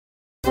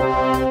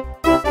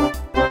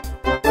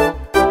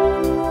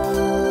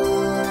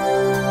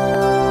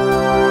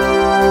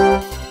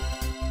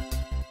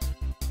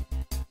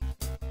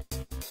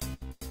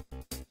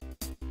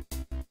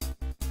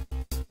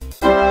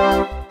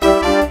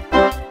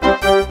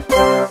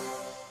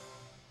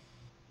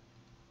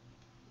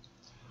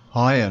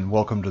Hi and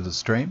welcome to the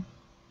stream.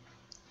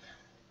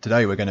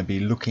 Today we're going to be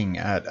looking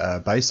at a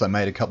base I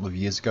made a couple of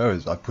years ago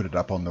as I put it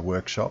up on the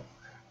workshop.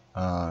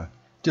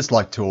 Just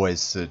like to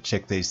always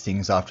check these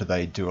things after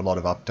they do a lot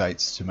of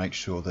updates to make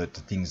sure that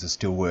things are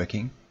still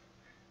working.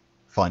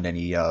 Find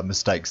any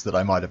mistakes that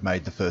I might have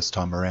made the first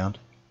time around.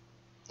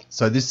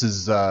 So this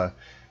is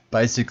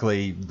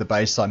basically the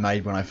base I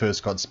made when I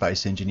first got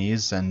Space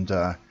Engineers, and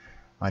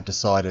I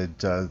decided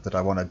that I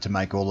wanted to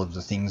make all of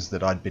the things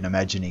that I'd been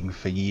imagining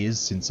for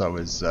years since I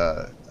was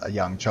a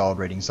young child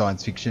reading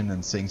science fiction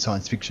and seeing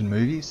science fiction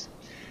movies.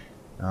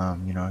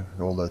 You know,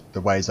 all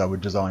the ways I would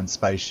design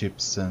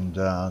spaceships and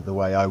the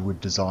way I would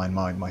design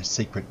my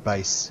secret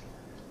base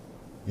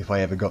if I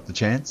ever got the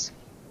chance.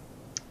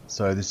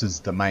 So this is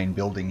the main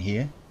building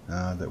here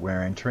that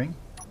we're entering.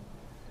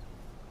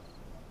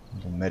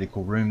 Little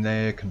medical room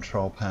there,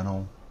 control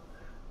panel,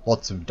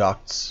 lots of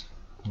ducts.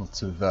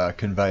 Lots of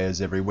conveyors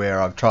everywhere.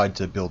 I've tried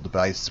to build the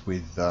base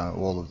with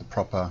all of the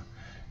proper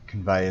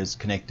conveyors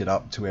connected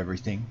up to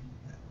everything.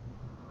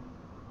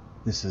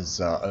 This is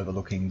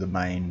overlooking the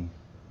main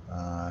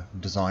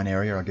design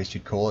area, I guess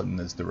you'd call it, and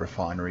there's the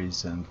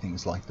refineries and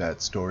things like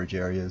that, storage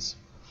areas.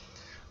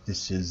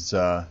 This is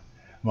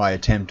my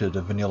attempt at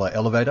a vanilla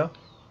elevator.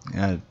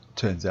 It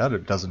turns out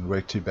it doesn't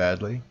work too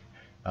badly.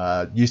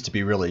 Used to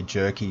be really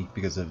jerky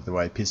because of the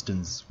way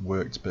pistons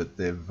worked, but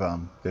they've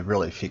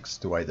really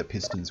fixed the way the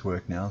pistons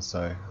work now,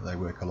 so they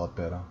work a lot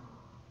better.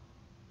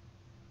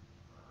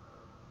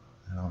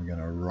 And I'm going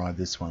to ride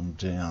this one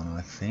down,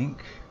 I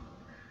think.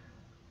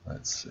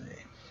 Let's see.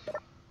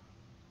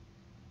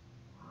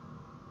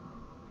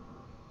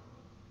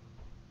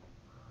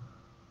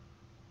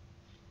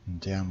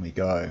 And down we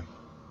go.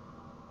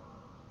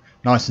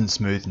 Nice and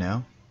smooth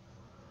now.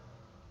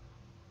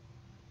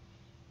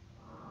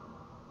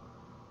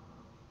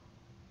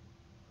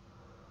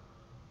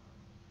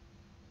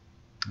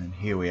 And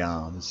here we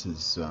are. This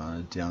is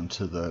down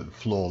to the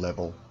floor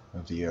level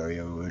of the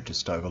area we were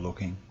just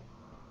overlooking.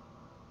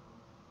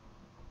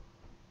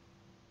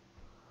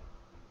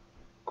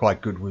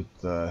 Quite good with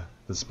the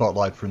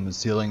spotlight from the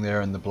ceiling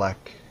there and the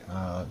black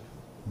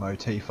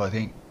motif, I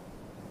think.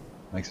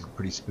 Makes it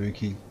pretty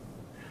spooky.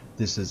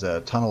 This is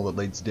a tunnel that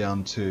leads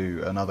down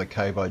to another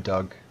cave I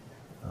dug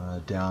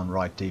down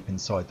right deep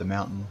inside the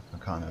mountain, a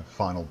kind of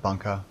final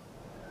bunker,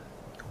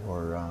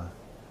 or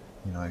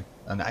you know,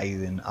 an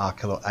alien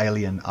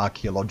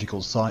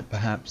archaeological site,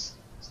 perhaps.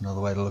 It's another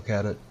way to look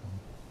at it.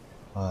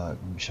 I'll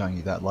be showing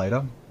you that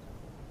later.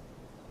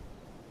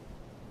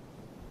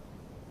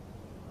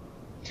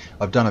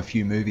 I've done a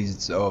few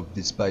movies of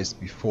this base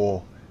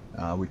before,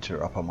 which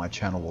are up on my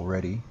channel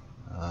already.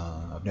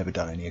 I've never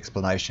done any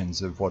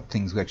explanations of what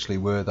things actually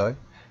were, though.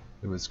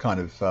 It was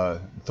kind of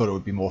thought it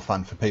would be more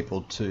fun for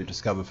people to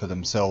discover for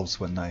themselves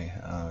when they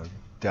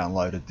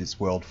downloaded this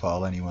world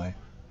file anyway.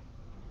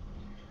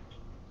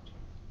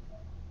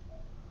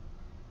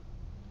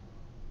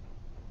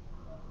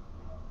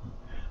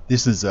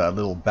 This is a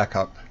little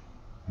backup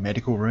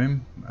medical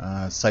room,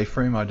 safe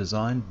room I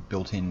designed,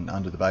 built in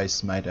under the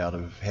base, made out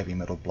of heavy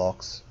metal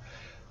blocks.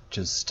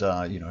 Just,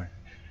 you know,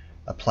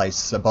 a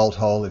place, a bolt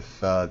hole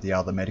if the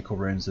other medical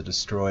rooms are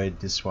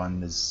destroyed. This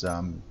one is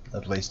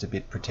at least a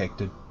bit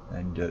protected,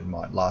 and it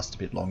might last a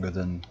bit longer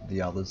than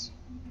the others.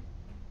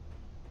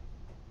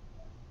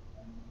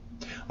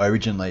 I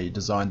originally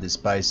designed this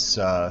base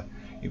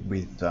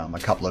with a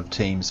couple of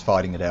teams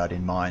fighting it out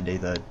in mind,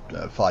 either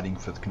fighting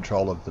for the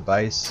control of the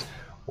base,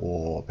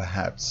 or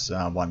perhaps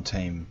one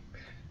team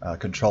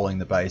controlling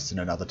the base and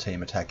another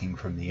team attacking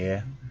from the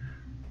air.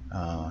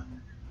 I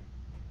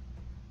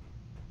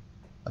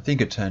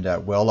think it turned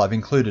out well. I've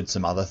included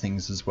some other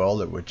things as well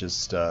that were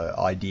just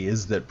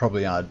ideas that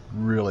probably aren't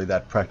really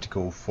that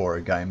practical for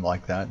a game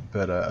like that,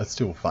 but are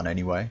still fun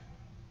anyway.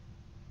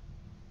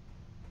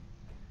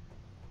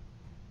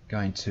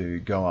 Going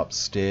to go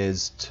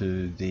upstairs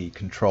to the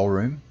control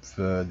room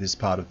for this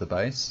part of the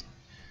base.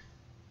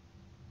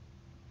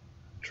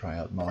 Try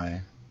out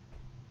my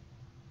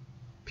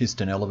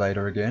piston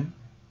elevator again.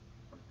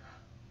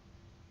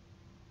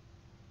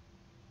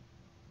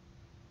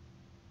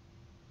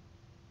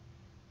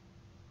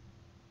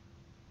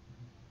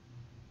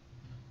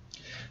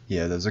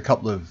 Yeah, there's a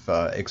couple of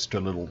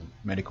extra little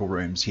medical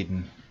rooms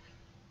hidden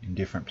in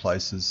different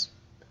places.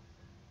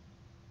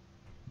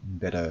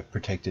 Better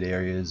protected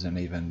areas and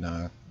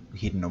even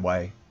hidden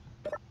away.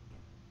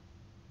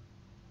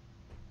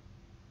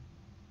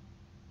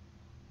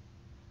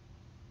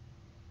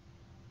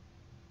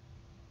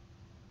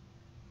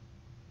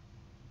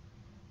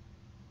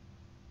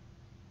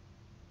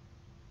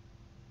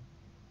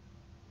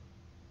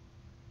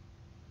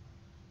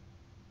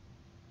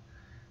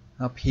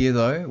 Up here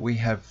though we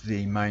have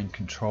the main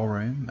control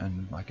room,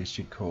 and I guess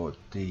you'd call it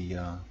the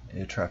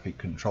air traffic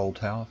control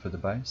tower for the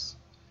base.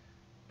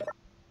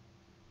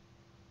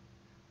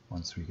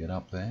 Once we get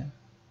up there,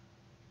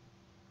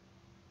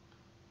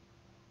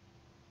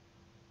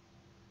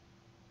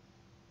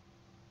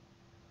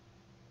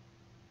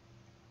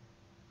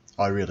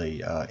 I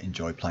really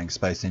enjoy playing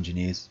Space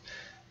Engineers.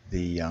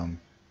 The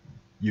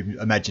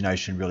your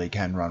imagination really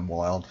can run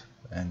wild.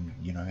 and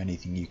you know,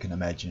 anything you can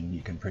imagine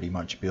you can pretty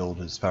much build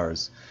as far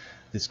as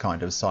this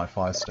kind of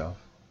sci-fi stuff,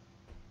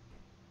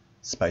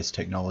 space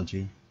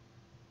technology.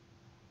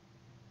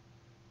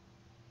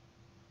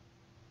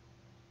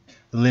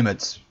 The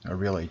limits are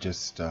really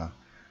just you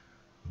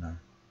know,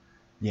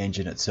 the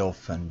engine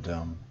itself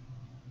and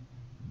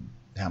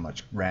how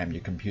much RAM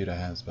your computer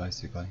has,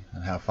 basically,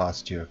 and how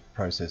fast your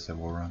processor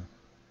will run.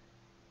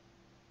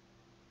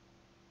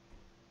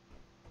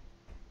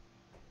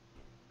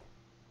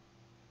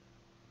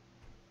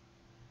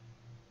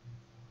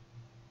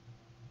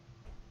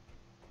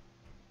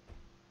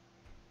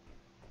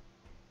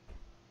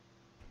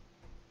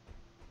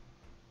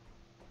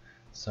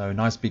 So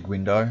nice big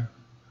window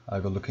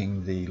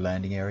overlooking the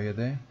landing area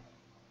there.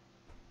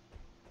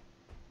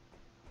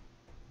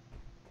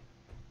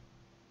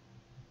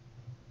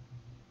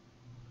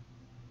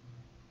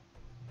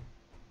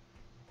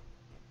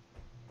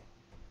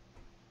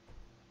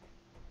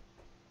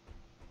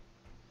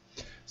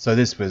 So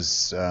this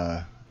was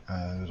a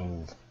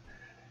little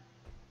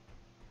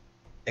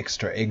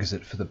extra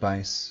exit for the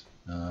base.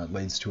 It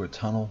leads to a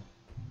tunnel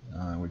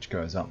which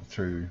goes up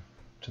through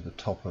to the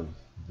top of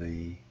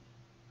the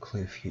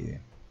cliff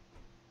here.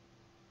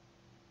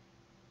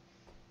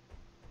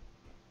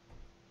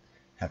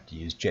 Have to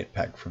use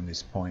jetpack from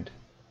this point.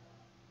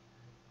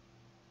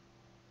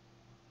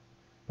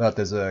 But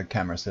there's a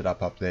camera set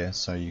up there,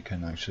 so you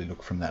can actually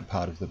look from that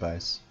part of the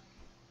base.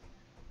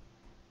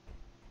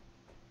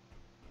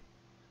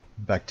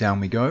 Back down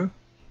we go.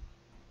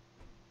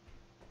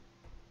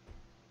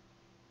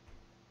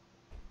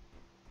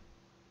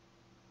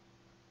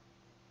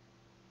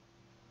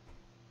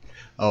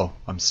 Oh,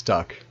 I'm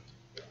stuck.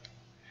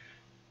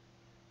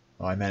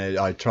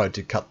 I tried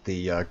to cut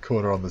the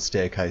corner on the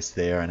staircase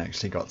there and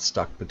actually got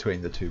stuck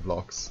between the two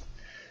blocks.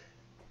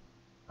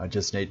 I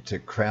just need to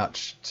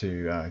crouch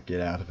to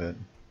get out of it.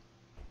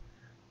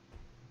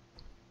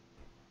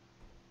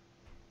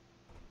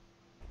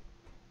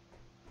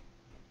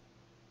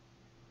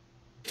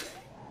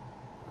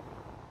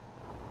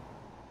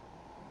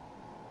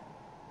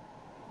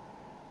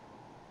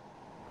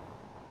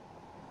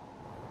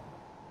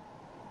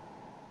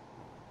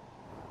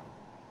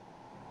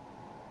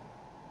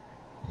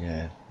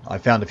 Yeah, I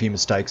found a few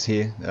mistakes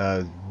here.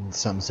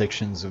 Some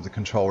sections of the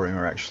control room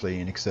are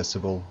actually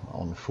inaccessible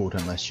on foot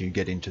unless you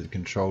get into the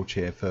control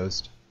chair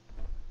first.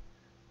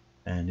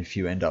 And if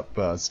you end up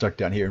stuck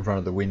down here in front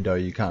of the window,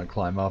 you can't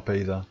climb up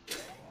either.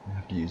 You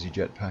have to use your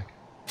jetpack.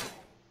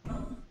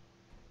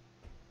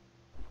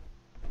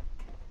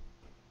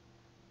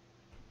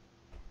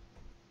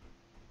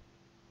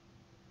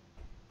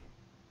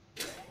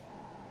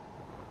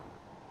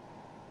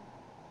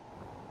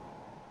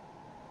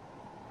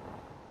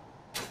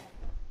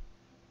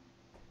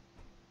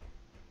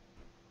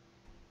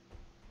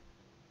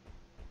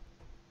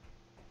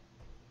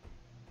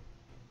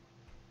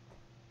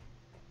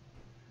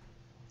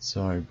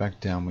 So back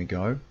down we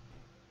go.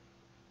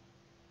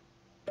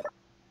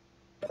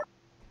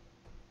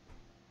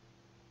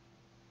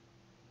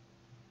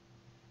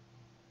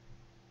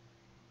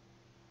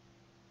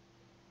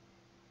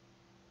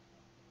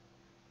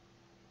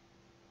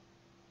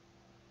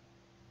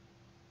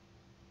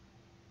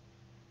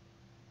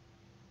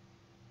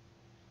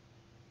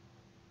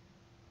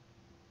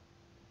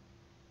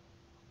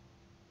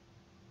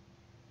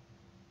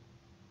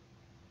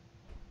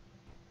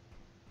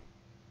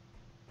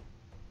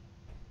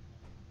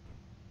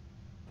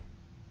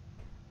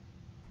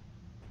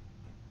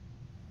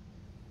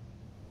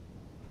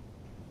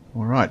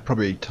 Alright,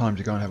 probably time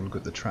to go and have a look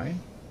at the train.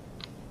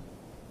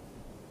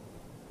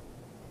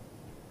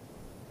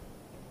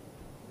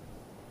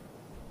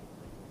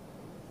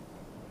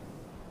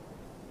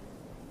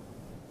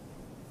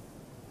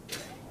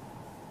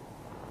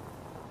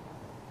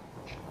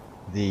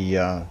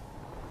 The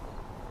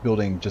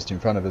building just in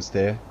front of us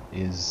there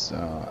is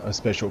a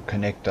special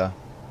connector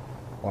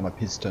on a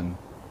piston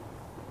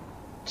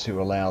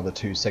to allow the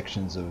two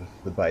sections of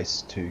the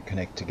base to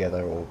connect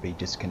together or be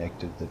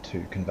disconnected, the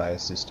two conveyor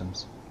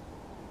systems.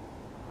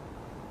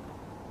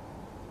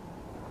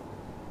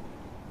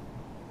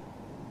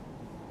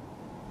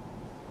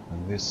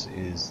 And this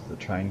is the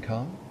train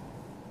car.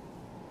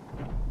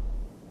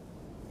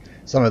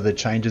 Some of the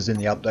changes in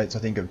the updates I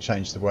think have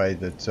changed the way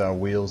that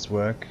wheels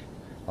work.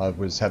 I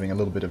was having a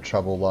little bit of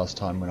trouble last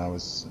time when I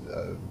was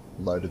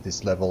loaded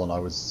this level and I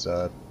was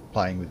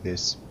playing with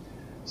this.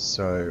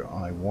 So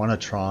I want to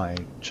try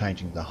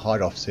changing the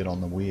height offset on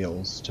the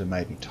wheels to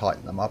maybe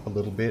tighten them up a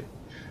little bit,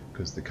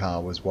 because the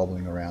car was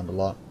wobbling around a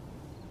lot.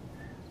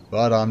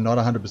 But I'm not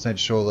 100%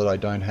 sure that I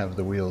don't have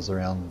the wheels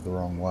around the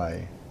wrong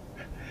way.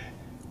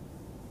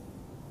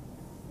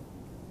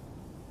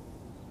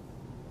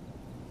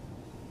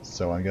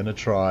 So I'm going to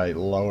try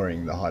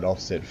lowering the height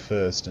offset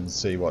first and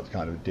see what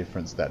kind of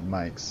difference that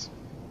makes.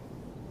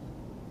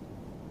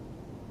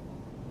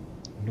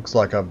 Looks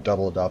like I've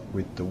doubled up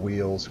with the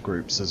wheels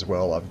groups as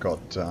well. I've got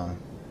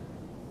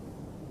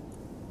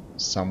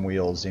some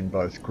wheels in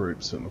both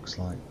groups, it looks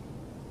like.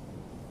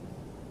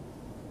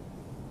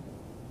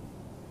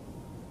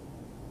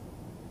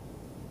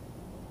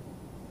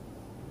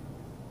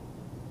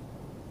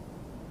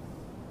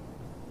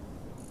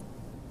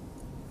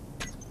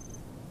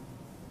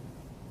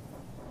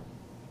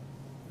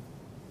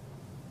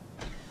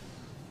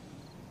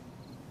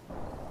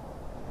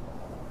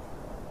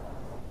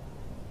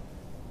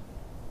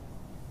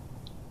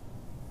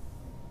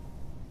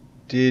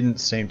 didn't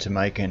seem to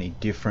make any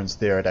difference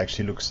there. It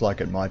actually looks like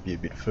it might be a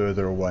bit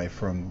further away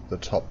from the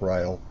top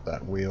rail,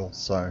 that wheel,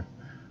 so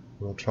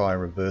we'll try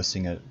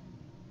reversing it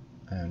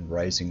and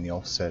raising the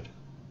offset.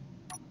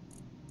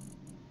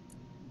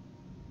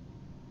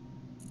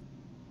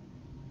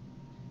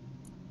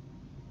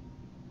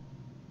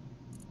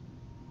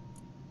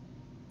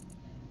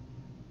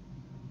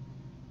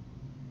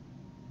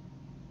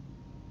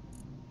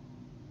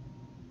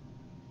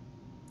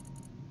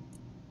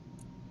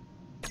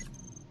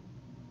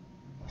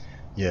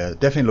 Yeah,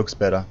 it definitely looks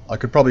better. I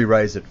could probably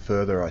raise it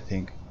further, I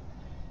think.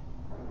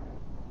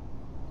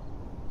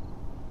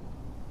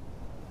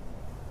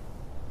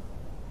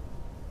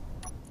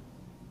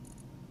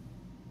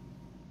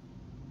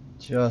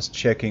 Just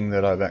checking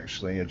that I've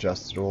actually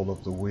adjusted all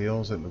of the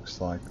wheels. It looks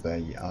like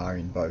they are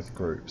in both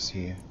groups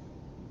here.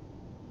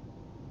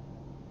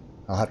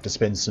 I'll have to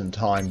spend some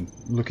time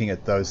looking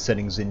at those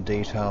settings in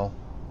detail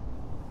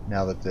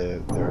now that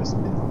there has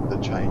been the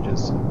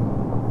changes,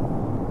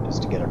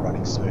 just to get it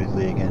running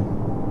smoothly again.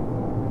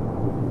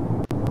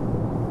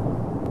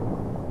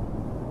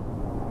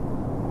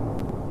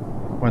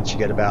 Once you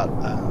get about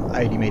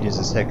 80 meters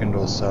a second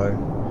or so,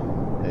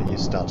 you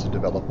start to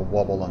develop a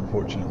wobble,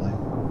 unfortunately.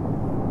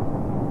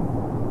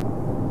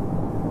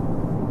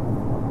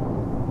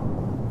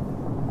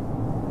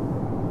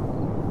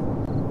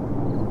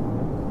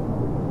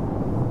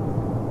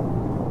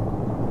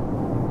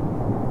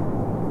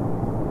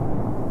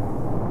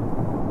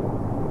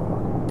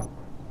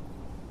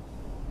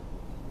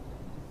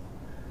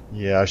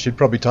 Yeah, I should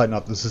probably tighten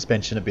up the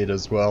suspension a bit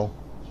as well.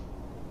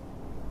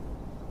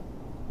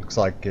 Looks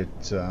like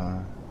it,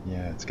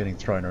 yeah, it's getting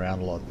thrown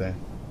around a lot there.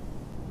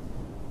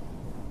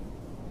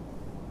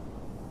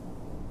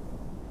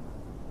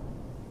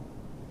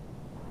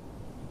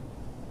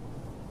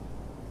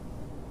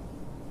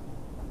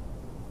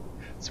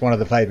 It's one of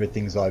the favourite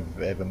things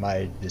I've ever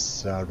made,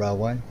 this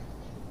railway.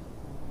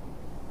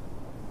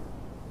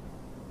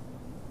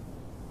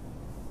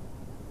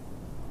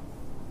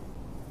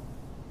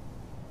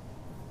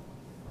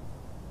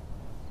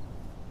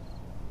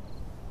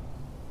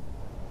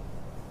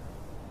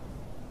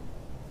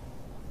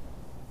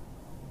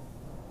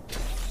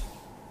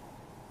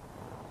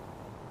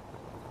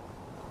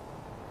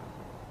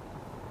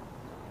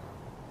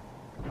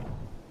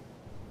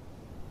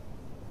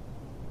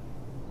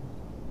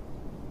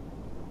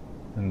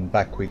 And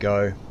back we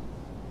go.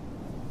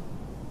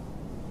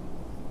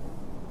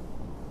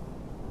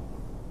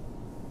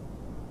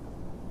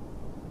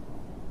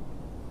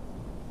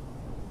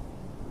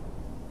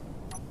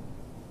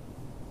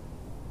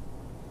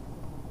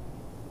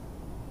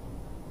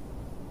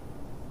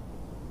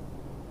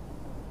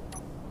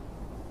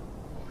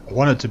 I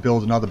wanted to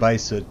build another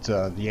base at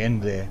the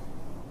end there,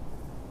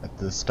 at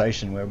the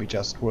station where we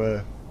just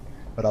were,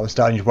 but I was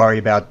starting to worry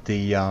about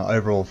the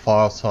overall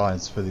file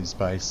size for this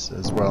base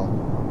as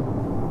well.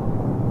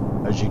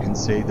 As you can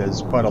see,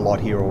 there's quite a lot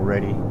here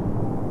already.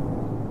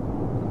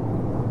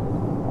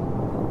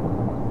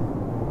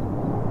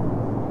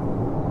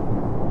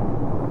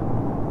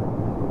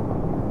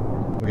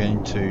 We're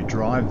going to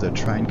drive the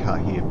train car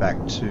here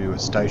back to a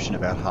station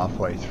about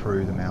halfway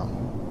through the mountain,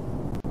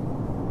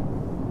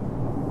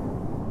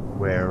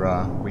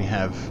 where we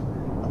have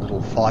a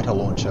little fighter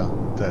launcher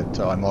that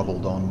I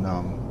modelled on,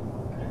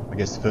 I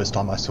guess the first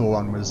time I saw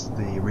one was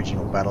the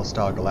original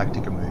Battlestar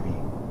Galactica movie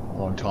a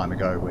long time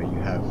ago, where you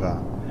have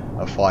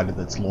a fighter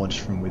that's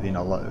launched from within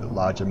a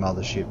larger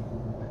mothership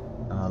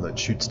that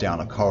shoots down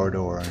a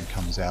corridor and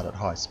comes out at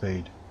high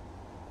speed.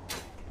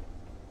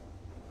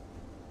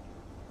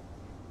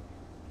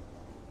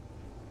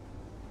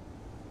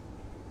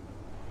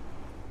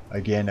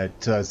 Again,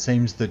 it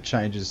seems the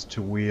changes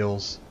to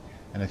wheels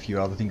and a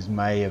few other things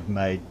may have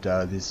made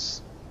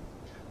this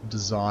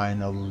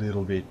design a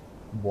little bit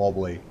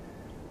wobbly.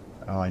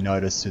 I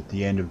noticed at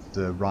the end of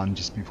the run,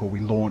 just before we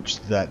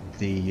launched, that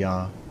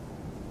the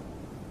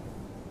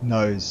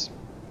nose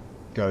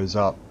goes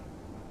up.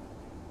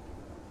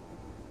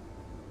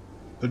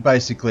 But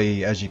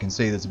basically, as you can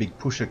see, there's a big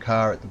pusher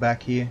car at the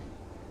back here,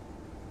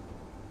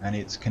 and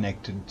it's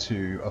connected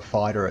to a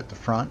fighter at the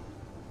front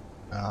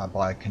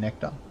by a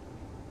connector.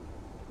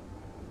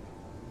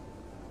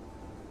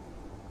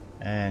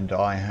 And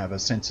I have a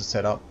sensor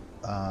set up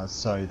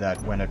so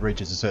that when it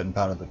reaches a certain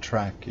part of the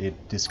track,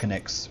 it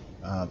disconnects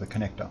the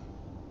connector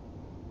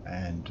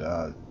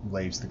and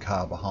leaves the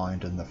car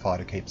behind, and the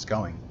fighter keeps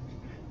going.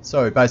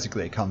 So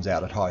basically it comes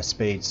out at high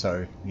speed,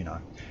 so you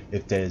know,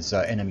 if there's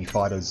enemy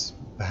fighters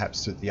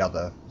perhaps at the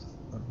other,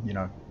 you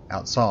know,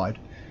 outside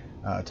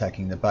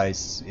attacking the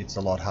base, it's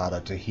a lot harder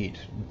to hit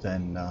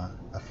than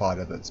a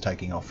fighter that's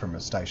taking off from a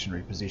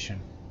stationary position,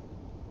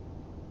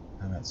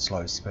 and at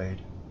slow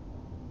speed.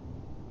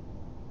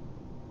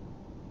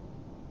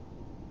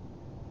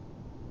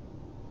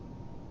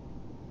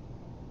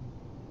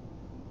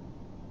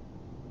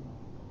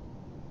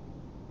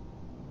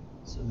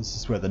 So this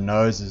is where the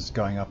nose is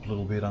going up a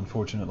little bit,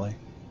 unfortunately.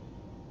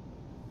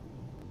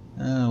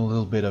 And a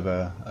little bit of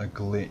a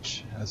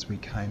glitch as we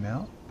came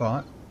out,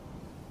 but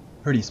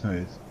pretty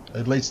smooth.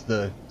 At least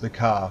the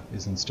car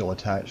isn't still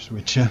attached,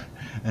 which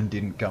and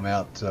didn't come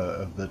out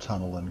of the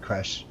tunnel and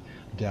crash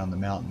down the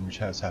mountain, which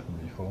has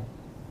happened before.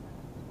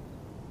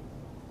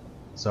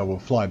 So we'll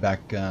fly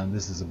back.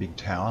 This is a big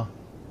tower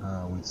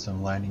with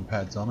some landing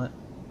pads on it.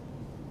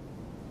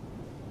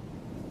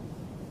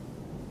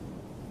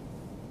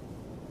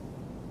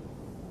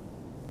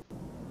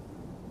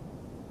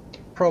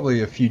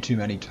 Probably a few too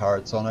many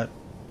turrets on it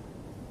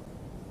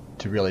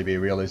to really be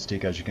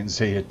realistic. As you can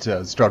see, it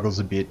struggles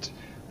a bit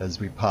as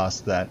we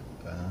pass that,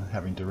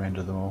 having to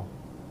render them all.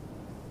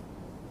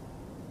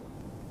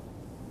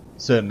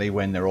 Certainly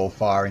when they're all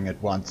firing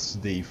at once,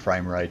 the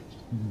frame rate,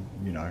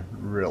 you know,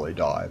 really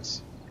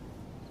dives.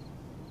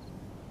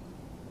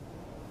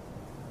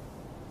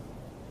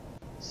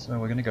 So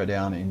we're going to go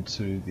down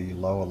into the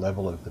lower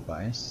level of the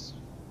base.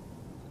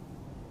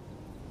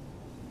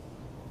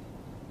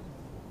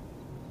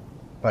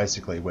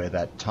 Basically where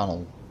that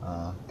tunnel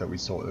that we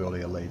saw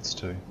earlier leads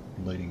to,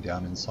 leading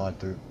down inside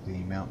the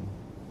mountain.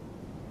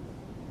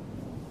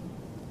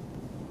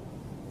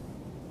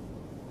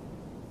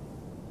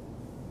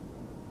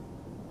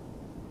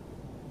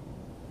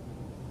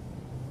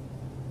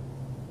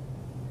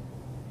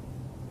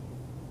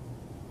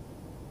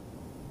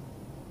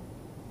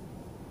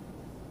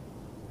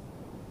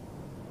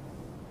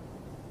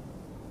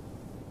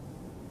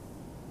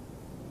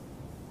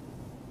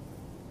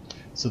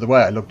 So the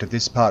way I looked at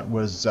this part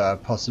was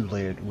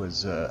possibly it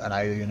was an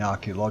alien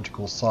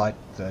archaeological site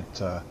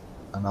that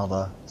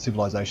another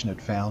civilization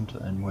had found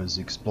and was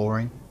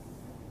exploring.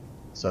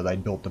 So they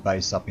built the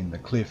base up in the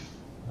cliff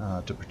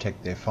to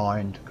protect their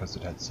find because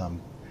it had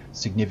some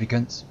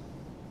significance.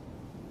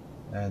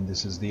 And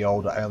this is the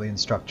old alien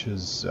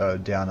structures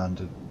down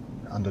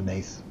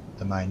underneath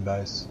the main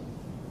base.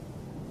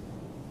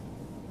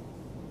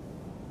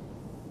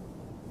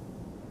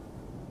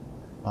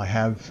 I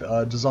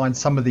have designed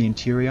some of the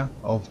interior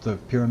of the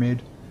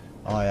pyramid.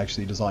 I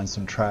actually designed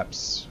some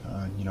traps,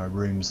 you know,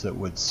 rooms that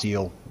would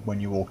seal when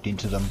you walked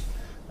into them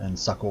and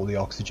suck all the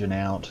oxygen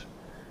out,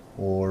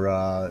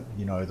 or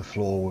you know, the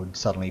floor would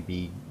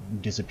suddenly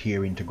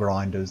disappear into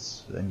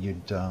grinders, and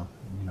you'd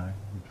you know,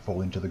 you'd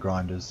fall into the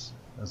grinders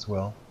as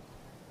well.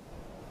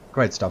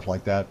 Great stuff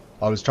like that.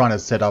 I was trying to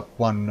set up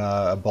one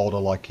a boulder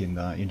like in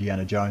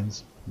Indiana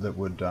Jones that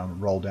would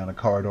roll down a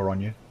corridor on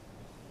you,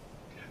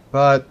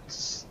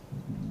 but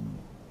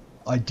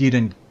I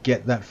didn't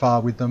get that far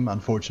with them,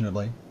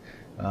 unfortunately,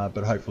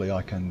 but hopefully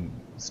I can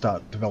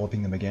start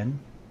developing them again.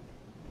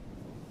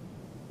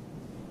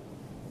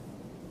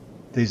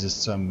 These are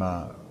some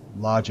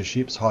larger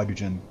ships,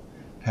 hydrogen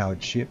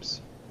powered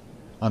ships.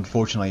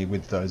 Unfortunately,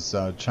 with those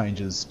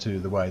changes to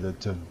the way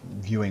that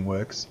viewing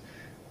works,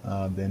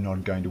 they're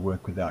not going to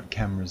work without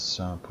cameras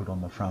put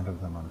on the front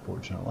of them,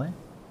 unfortunately.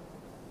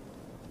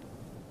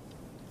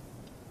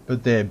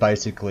 But they're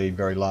basically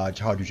very large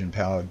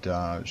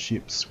hydrogen-powered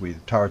ships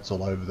with turrets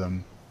all over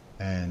them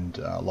and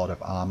a lot of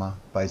armor.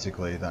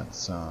 Basically,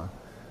 that's what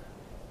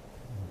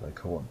they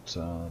call it,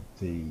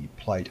 the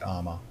plate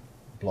armor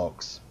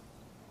blocks.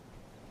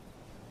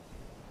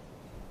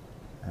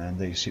 And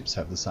these ships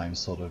have the same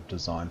sort of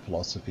design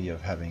philosophy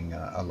of having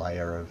a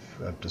layer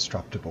of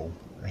destructible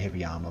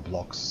heavy armor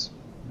blocks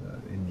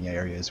in the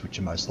areas which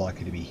are most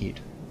likely to be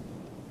hit.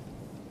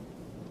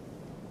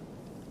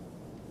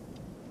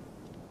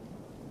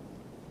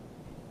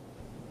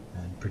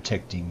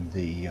 Protecting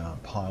the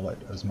pilot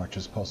as much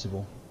as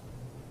possible,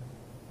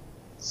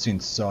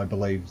 since I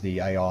believe the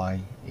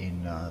AI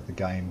in the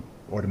game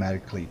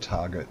automatically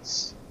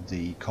targets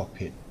the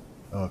cockpit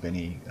of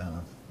any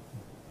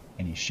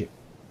ship.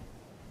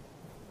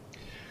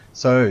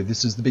 So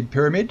this is the big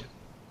pyramid.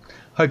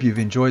 Hope you've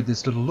enjoyed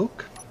this little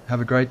look. Have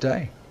a great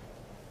day.